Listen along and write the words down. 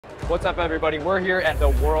What's up, everybody? We're here at the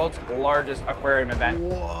world's largest aquarium event.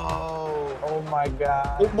 Whoa, oh my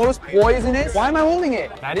God. Oh, most poisonous? Why am I holding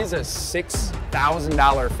it? That is a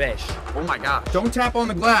 $6,000 fish. Oh my God. Don't tap on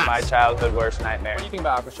the glass. My childhood worst nightmare. What do you think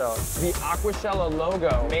about Aquashella? The Aquashella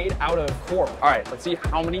logo made out of coral. All right, let's see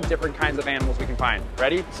how many different kinds of animals we can find.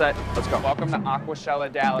 Ready, set, let's go. Welcome to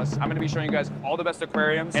Aquashella, Dallas. I'm gonna be showing you guys all the best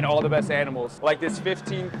aquariums and all the best animals, like this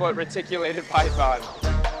 15-foot reticulated python,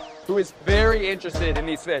 who is very interested in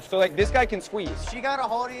these fish. So like this guy can squeeze. If she got a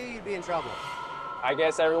hold of you, you'd be in trouble. I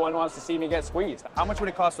guess everyone wants to see me get squeezed. How much would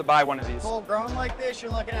it cost to buy one of these? Full grown like this,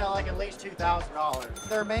 you're looking at like at least $2,000.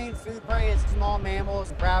 Their main food prey is small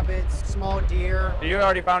mammals, rabbits, small deer. You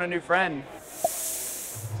already found a new friend.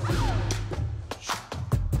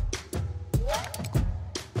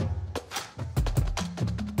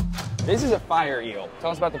 This is a fire eel.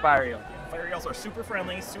 Tell us about the fire eel. Fire eels are super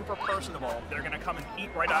friendly, super personable. They're gonna come and eat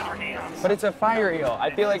right out of your hands. But it's a fire eel. I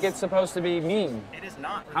feel like it's supposed to be mean. It is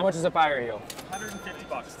not. How much is a fire eel? 150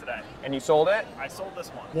 bucks today. And you sold it? I sold this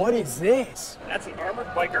one. What is this? That's an armored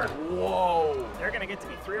biker. Whoa. They're gonna get to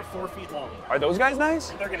be 3 or 4 feet long. Are those guys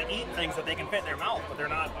nice? They're gonna eat things that they can fit in their mouth, but they're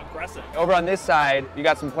not aggressive. Over on this side, you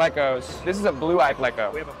got some plecos. This is a blue-eye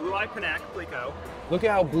pleco. We have a blue-eyed Panac Plico. Look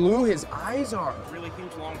at how blue his eyes are. Really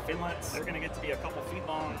huge, long finlets. They're gonna get to be a couple feet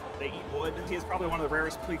long. They eat wood. He is probably one of the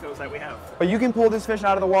rarest Plicos that we have. But you can pull this fish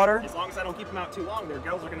out of the water? As long as I don't keep them out too long, their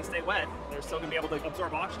gills are gonna stay wet. They're still gonna be able to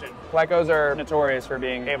absorb oxygen. Plecos are notorious for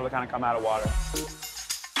being able to kind of come out of water.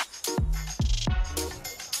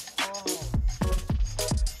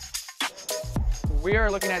 We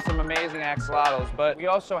are looking at some amazing axolotls, but we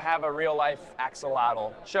also have a real-life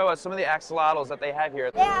axolotl. Show us some of the axolotls that they have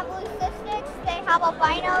here. They have leucistics, they have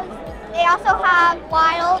albinos, they also have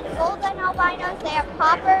wild golden albinos, they have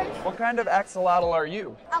poppers. What kind of axolotl are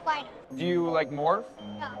you? Albino. Do you like morph?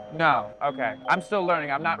 No. No, okay. I'm still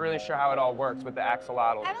learning. I'm not really sure how it all works with the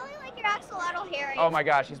axolotl. I really like your axolotl hair. Oh my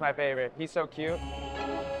gosh, he's my favorite. He's so cute.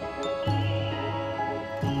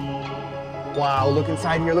 Wow, look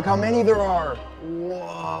inside here. Look how many there are.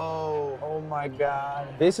 Whoa, oh my God.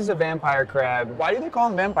 This is a vampire crab. Why do they call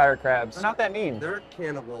them vampire crabs? They're not that mean. They're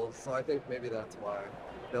cannibals, so I think maybe that's why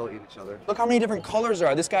they'll eat each other. Look how many different colors there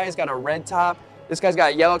are. This guy's got a red top. This guy's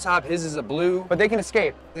got a yellow top. His is a blue, but they can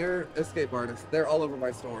escape. They're escape artists. They're all over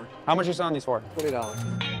my store. How much are you selling these for?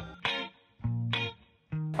 $20.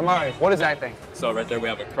 Amari, what is that thing? So right there we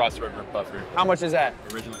have a cross river puffer. How much is that?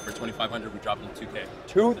 Originally for $2,500, we dropped it to $2K.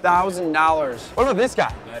 $2,000. What about this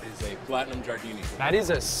guy? That is a platinum Giardini. That is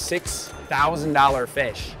a $6,000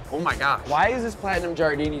 fish. Oh my gosh. Why is this platinum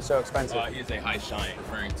Giardini so expensive? He is a high shine,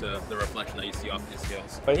 referring to the reflection that you see off his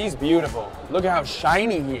scales. But he's beautiful. Look at how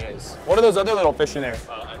shiny he is. What are those other little fish in there?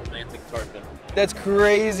 Atlantic tarpon. That's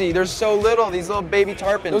crazy. They're so little, these little baby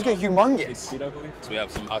tarpon. Those get humongous. So we have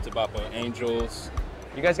some Atabapa angels.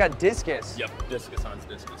 You guys got discus. Yep, discus Hans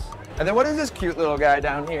discus. And then what is this cute little guy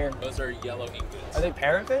down here? Those are yellow ingots. Are they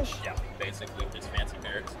parrotfish? Yeah, basically just fancy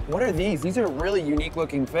parrots. What are these? These are really unique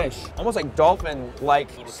looking fish. Almost like dolphin-like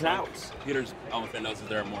snouts. Peter's elephant noses,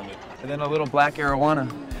 they're a Mormon. And then a little black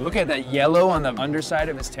arowana. Look at that yellow on the underside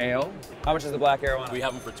of his tail. How much is the black arowana? We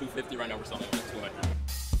have them for $250 right now. We're selling them for $200.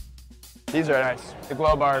 These are nice. The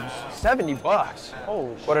glow barbs, 70 bucks.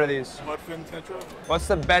 Oh, what are these? Bloodfin tetra. What's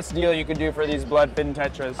the best deal you could do for these bloodfin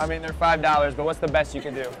tetras? I mean, they're $5, but what's the best you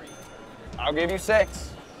could do? I'll give you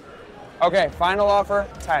 6. Okay, final offer,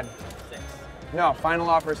 10. 6. No, final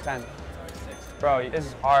offer is 10. 6. Bro, this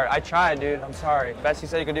is hard. I tried, dude. I'm sorry. Best you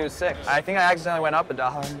said you could do is 6. I think I accidentally went up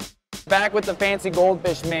 $1. Back with the fancy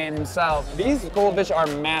goldfish man himself. These goldfish are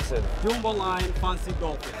massive. Jumbo line, fancy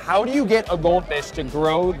goldfish. How do you get a goldfish to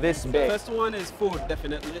grow this big? First one is food,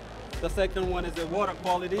 definitely. The second one is the water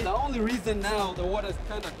quality. The only reason now the water is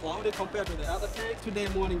kind of cloudy compared to the other tanks, today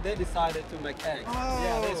morning they decided to make eggs. Oh.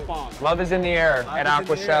 Yeah, they spawn. Love is in the air at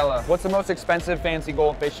Aquashella. What's the most expensive fancy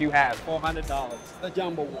goldfish you have? $400, the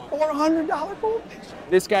jumbo one. $400 goldfish?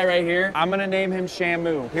 This guy right here, I'm gonna name him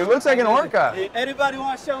Shamu. He looks like an orca. Hey, anybody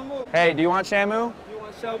want Shamu? Hey, do you want Shamu? You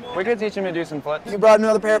want Shamu? We could teach him to do some flips. You brought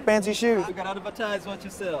another pair of fancy shoes. You gotta advertise what you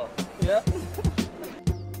sell. Yeah.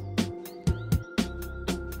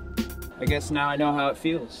 I guess now I know how it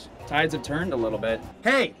feels. Tides have turned a little bit.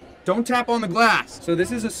 Hey, don't tap on the glass. So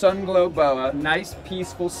this is a sun glow boa, nice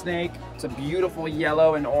peaceful snake. It's a beautiful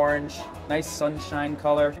yellow and orange, nice sunshine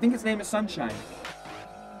color. I think its name is Sunshine.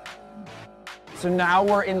 So now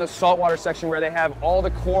we're in the saltwater section where they have all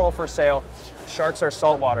the coral for sale. Sharks are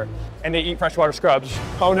saltwater and they eat freshwater scrubs.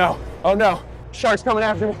 Oh no, oh no, shark's coming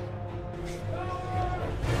after me.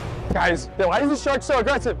 Guys, why is this shark so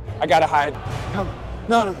aggressive? I gotta hide. Come.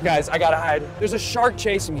 No, guys, I gotta hide. There's a shark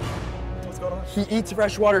chasing me. What's going on? He eats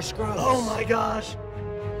freshwater scrubs. Oh my gosh.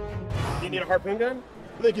 Do you need a harpoon gun?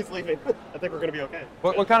 I think he's sleeping. I think we're gonna be okay.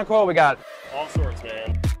 What kind of coral we got? All sorts,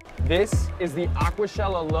 man. This is the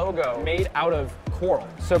Aquashella logo made out of coral.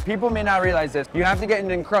 So people may not realize this. You have to get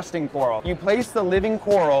an encrusting coral. You place the living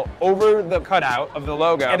coral over the cutout of the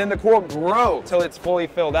logo, and then the coral grows till it's fully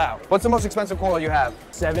filled out. What's the most expensive coral you have?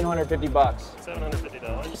 750 bucks.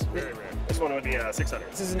 $750. Very rare. This one would be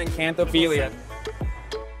 600. This is an Acanthophilia.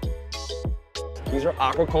 These are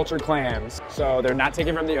aquaculture clams. So they're not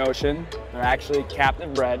taken from the ocean. They're actually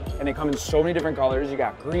captive bred, and they come in so many different colors. You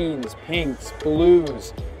got greens, pinks,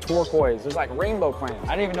 blues, turquoise. There's like rainbow clams.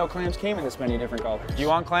 I didn't even know clams came in this many different colors. Do you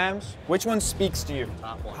want clams? Which one speaks to you?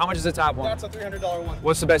 Top one. How much is the top one? That's a $300 one.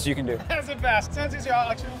 What's the best you can do? That's the best. Since it's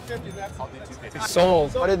like 250, that's I'll do 250.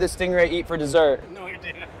 Sold. What did the stingray eat for dessert? No, you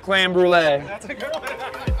didn't. Clam brulee. That's a good one.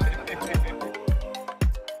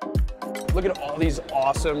 Look at all these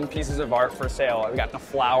awesome pieces of art for sale. We got the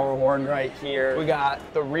flower horn right here. We got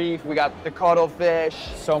the reef. We got the cuttlefish.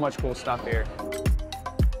 So much cool stuff here.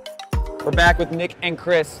 We're back with Nick and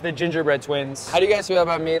Chris, the gingerbread twins. How do you guys feel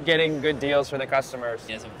about me getting good deals for the customers?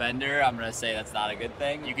 As a vendor, I'm gonna say that's not a good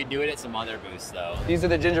thing. You could do it at some other booths though. These are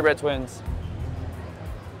the gingerbread twins.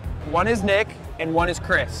 One is Nick and one is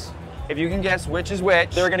Chris. If you can guess which is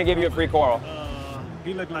which, they're gonna give you a free coral.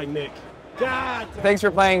 He looked like Nick. God. Thanks for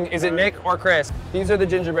playing. Is it Nick or Chris? These are the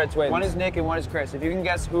gingerbread twins. One is Nick and one is Chris. If you can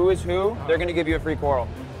guess who is who, they're gonna give you a free coral.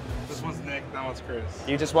 This one's Nick, that one's Chris.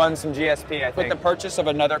 You just won some GSP, I think. With the purchase of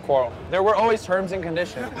another coral. There were always terms and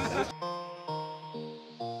conditions.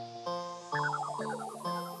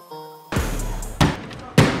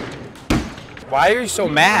 Why are you so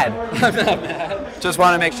mad? I'm not mad. Just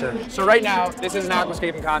want to make sure. So right now, this is an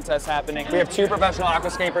aquascaping contest happening. We have two professional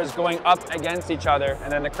aquascapers going up against each other,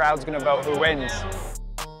 and then the crowd's gonna vote who wins.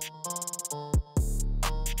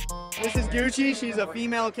 This is Gucci. She's a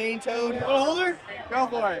female cane toad. Want to hold her? Go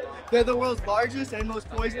for it. They're the world's largest and most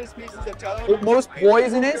poisonous species of toad. Most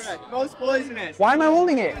poisonous? Correct. Most poisonous. Why am I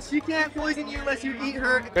holding it? She can't poison you unless you eat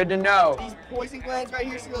her. Good to know. These poison glands right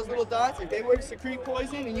here, see those little dots? If they were to secrete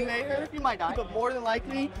poison and you ate her, you might die. But more than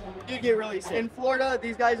likely, you'd get really sick. In Florida,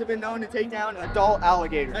 these guys have been known to take down adult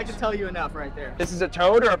alligators. I can tell you enough right there. This is a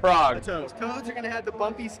toad or a frog? A toad. Toads are going to have the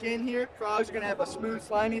bumpy skin here. Frogs are going to have a smooth,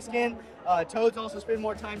 slimy skin. Toads also spend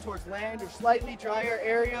more time towards land or slightly drier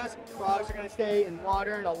areas. Frogs are going to stay in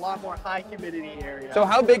water and a lot more high humidity areas. So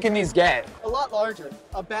how big can these get? A lot larger.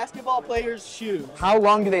 A basketball player's shoes. How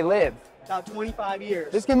long do they live? About 25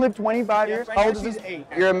 years. This can live 25 years? Right How now old is she's this? 8.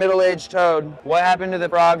 You're a middle-aged toad. What happened to the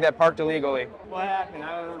frog that parked illegally? What happened?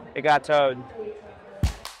 I don't know. It got towed.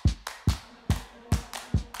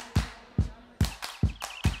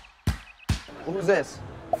 Who's this?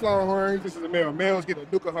 Flower horns. This is a male. Males get a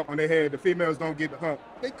nuka hump on their head. The females don't get the hump.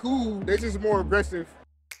 They cool. They just more aggressive.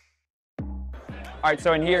 All right,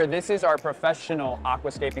 so in here, this is our professional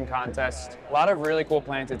aquascaping contest. A lot of really cool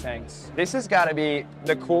planted tanks. This has got to be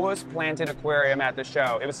the coolest planted aquarium at the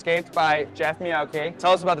show. It was scaped by Jeff Miyake.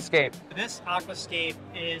 Tell us about the scape. This aquascape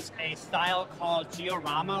is a style called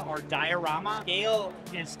georama or diorama. Scale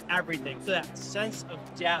is everything, so that sense of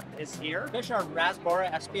depth is here. Fish are raspberry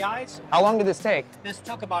SPIs. How long did this take? This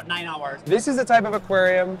took about 9 hours. This is the type of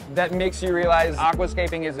aquarium that makes you realize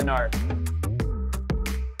aquascaping is an art.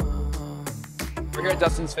 We're here at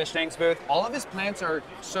Dustin's fish tanks booth. All of his plants are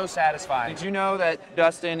so satisfying. Did you know that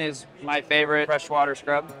Dustin is my favorite freshwater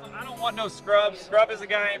scrub? I don't want no scrubs. Scrub is a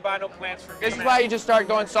guy who ain't buying no plants for me. This is why you just start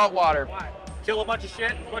going saltwater. Why? Kill a bunch of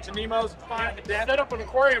shit, a bunch of Nemos, find the death. Set up an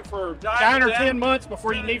aquarium for 9 or 10 months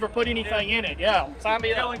before you never put anything in it. Yeah, sign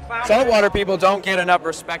me up. Saltwater people don't get enough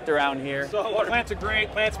respect around here. Saltwater plants are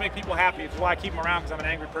great. Plants make people happy. It's why I keep them around, because I'm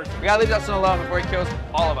an angry person. We gotta leave Dustin alone before he kills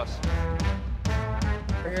all of us.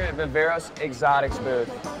 We're here at Viveros Exotics booth.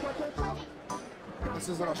 This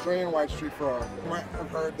is an Australian white street frog. You might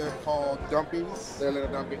have heard them called dumpies. They're a little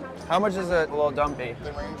dumpy. How much is a little dumpy?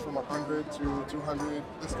 They range from 100 to 200.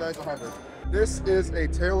 This guy's 100. This is a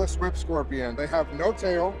tailless whip scorpion. They have no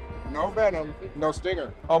tail, no venom, no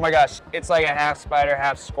stinger. Oh my gosh, it's like a half spider,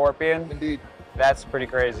 half scorpion. Indeed. That's pretty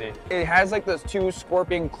crazy. It has like those 2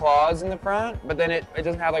 scorpion claws in the front, but then it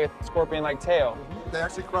doesn't have like a scorpion-like tail. They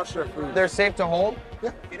actually crush their food. They're safe to hold?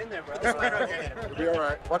 Yeah. Get in there, bro. You'll be all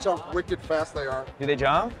right. Watch how wicked fast they are. Do they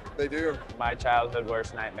jump? They do. My childhood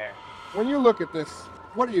worst nightmare. When you look at this,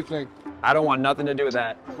 what do you think? I don't want nothing to do with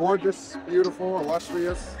that. Gorgeous, beautiful,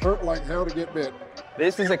 illustrious, hurt like hell to get bit.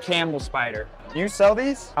 This is a camel spider. You sell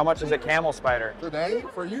these? How much is a camel spider? Today,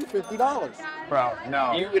 for you, $50. Bro,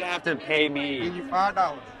 no. You would have to pay me. Give you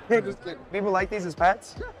 $5. Just kidding. People like these as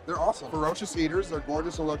pets? They're awesome. Ferocious eaters. They're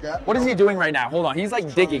gorgeous to look at. What is he doing right now? Hold on. He's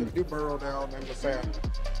like digging. You burrow down in the sand.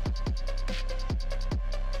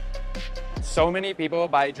 So many people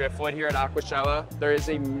buy driftwood here at Aquashella. There is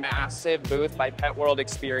a massive booth by Pet World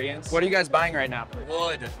Experience. What are you guys buying right now?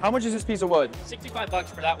 Wood. How much is this piece of wood? 65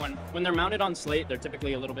 bucks for that one. When they're mounted on slate, they're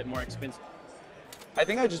typically a little bit more expensive. I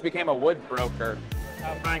think I just became a wood broker.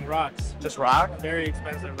 Buying rocks. Just rock? Very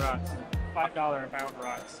expensive rocks. $5 a pound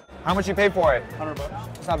rocks. How much you pay for it? 100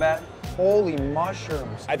 bucks. It's not bad. Holy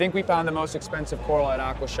mushrooms. I think we found the most expensive coral at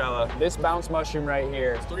Aquashella. This bounce mushroom right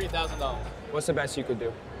here. It's $3,000. What's the best you could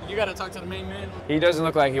do? You gotta talk to the main man. He doesn't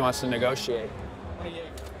look like he wants to negotiate. 28.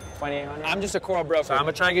 $2,800? I'm just a coral broker. So I'm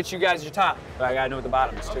gonna try and get you guys your top, but I gotta know what the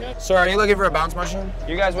bottom is too. Okay. Sir, are you looking for a bounce mushroom?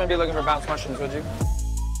 You guys wouldn't be looking for bounce mushrooms, would you?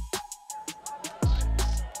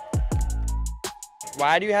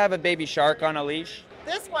 Why do you have a baby shark on a leash?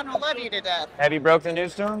 This one will love you to death. Have you broke the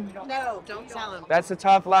news to him? No, don't tell him. That's a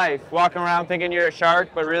tough life. Walking around thinking you're a shark,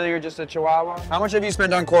 but really you're just a chihuahua. How much have you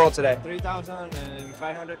spent on coral today?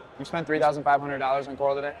 $3,500. You spent $3,500 on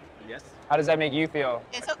coral today? Yes. How does that make you feel?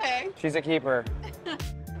 It's okay. She's a keeper.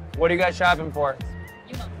 What are you guys shopping for?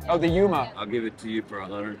 Yuma. Oh, the Yuma. I'll give it to you for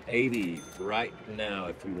 $180 right now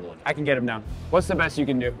if you want. I can get him down. What's the best you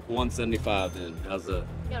can do? $175 then. How's that?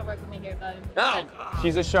 You gotta work with me here, bud. Oh,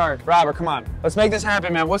 She's a shark. Robert, come on. Let's make this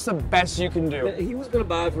happen, man. What's the best you can do? he was gonna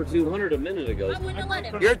buy it for $200 a minute ago. I wouldn't have let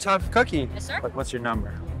him. You're a tough cookie. Yes, sir. But what's your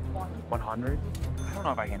number? 100? I don't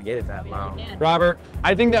know if I can get it that low. can. Robert,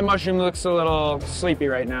 I think that mushroom looks a little sleepy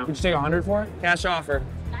right now. Would you take 100 for it? Cash offer.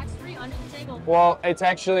 Tax free under the table. Well, it's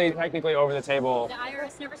actually technically over the table. The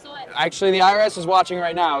IRS never saw it. Actually, the IRS is watching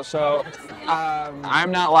right now, so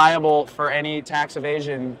I'm not liable for any tax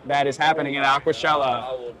evasion that is happening at Aquashella.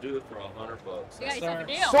 I will do it for $100. You got yourself a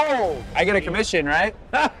deal. Sold! I get a commission, right?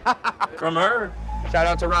 From her. Shout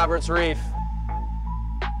out to Robert's Reef.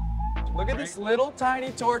 Look at this little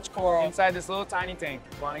tiny torch coral inside this little tiny tank.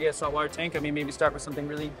 Want to get a saltwater tank? I mean, maybe start with something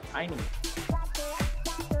really tiny.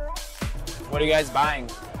 What are you guys buying?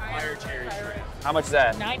 Fire cherry shrimp. How much is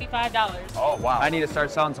that? $95. Oh, wow. I need to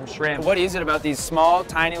start selling some shrimp. What is it about these small,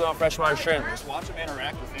 tiny little freshwater shrimp? Just watch them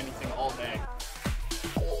interact with anything all day.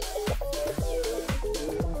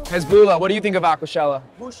 Hezbollah, what do you think of Aquashella?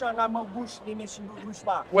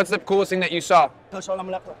 What's the coolest thing that you saw? All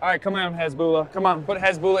right, come on, Hezbollah. Come on, put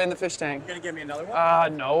Hezbollah in the fish tank. You gonna give me another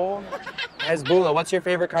one? No. Hezbollah, what's your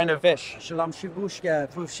favorite kind of fish?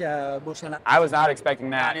 I was not expecting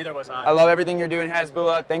that. Neither was I. I love everything you're doing,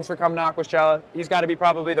 Hezbollah. Thanks for coming to Aquashella. He's got to be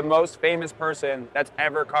probably the most famous person that's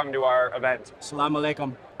ever come to our event. Assalamu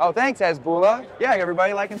alaikum. Oh, thanks, Hezbollah. Yeah,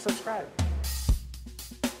 everybody like and subscribe.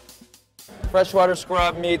 Freshwater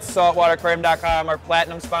Scrub meets saltwateraquarium.com, our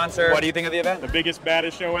platinum sponsor. What do you think of the event? The biggest,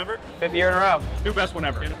 baddest show ever. 5th year in a row. New best one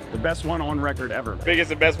ever. The best one on record ever.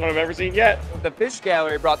 Biggest and best one I've ever seen yet. The Fish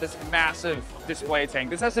Gallery brought this massive display tank.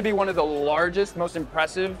 This has to be one of the largest, most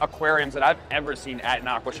impressive aquariums that I've ever seen at an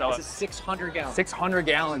Aquashella. This is 600 gallons. 600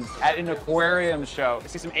 gallons at an aquarium show. I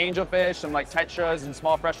see some angelfish, some like tetras and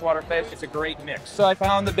small freshwater fish. It's a great mix. So I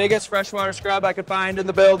found the biggest freshwater scrub I could find in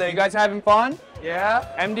the building. You guys having fun? Yeah?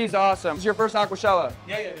 MD's awesome. This is your first Aquashella.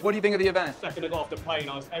 Yeah. What do you think of the event? Second to go off the plane,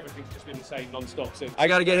 everything's just been the same non-stop since. I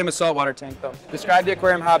gotta get him a saltwater tank though. Describe the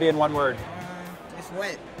aquarium hobby in one word. It's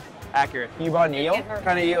wet. Accurate. You bought an eel? What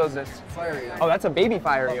kind of eel is this? Fire eel. Oh, that's a baby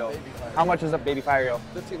fire eel. Baby fire. How much is a baby fire eel?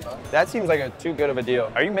 $15. That seems like too good of a deal.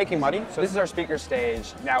 Are you making money? So this is our speaker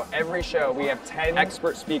stage. Now every show we have 10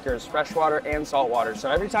 expert speakers, freshwater and saltwater. So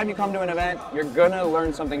every time you come to an event, you're gonna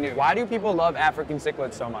learn something new. Why do people love African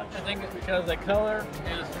cichlids so much? I think it's because the color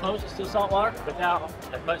is closest to saltwater without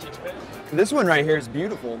as much expense. This one right here is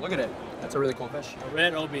beautiful. Look at it. That's a really cool fish. A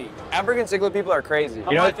red OB. African cichlid people are crazy.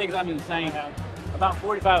 You know, I think I'm insane. About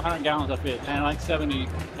 4,500 gallons of fish and like 70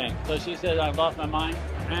 tanks. So she said I've lost my mind,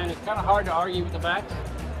 and it's kind of hard to argue with the facts,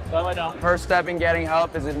 so I don't. First step in getting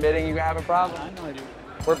help is admitting you have a problem. I know I do.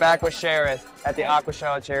 We're back with Sheriff at the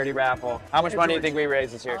Aquashella charity raffle. How much money do you think we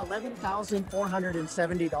raised this year?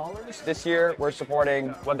 $11,470. This year, we're supporting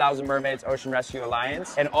 1,000 Mermaids Ocean Rescue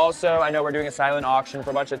Alliance. And also, I know we're doing a silent auction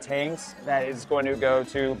for a bunch of tanks that is going to go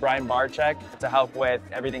to Brian Barczyk to help with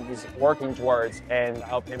everything he's working towards and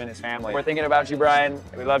help him and his family. We're thinking about you, Brian.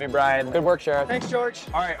 We love you, Brian. Good work, Sheriff. Thanks, George.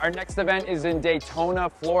 All right, our next event is in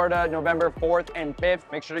Daytona, Florida, November 4th and 5th.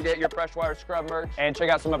 Make sure to get your freshwater scrub merch and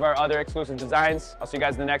check out some of our other exclusive designs. I'll see you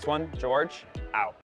guys in the next one. George, out.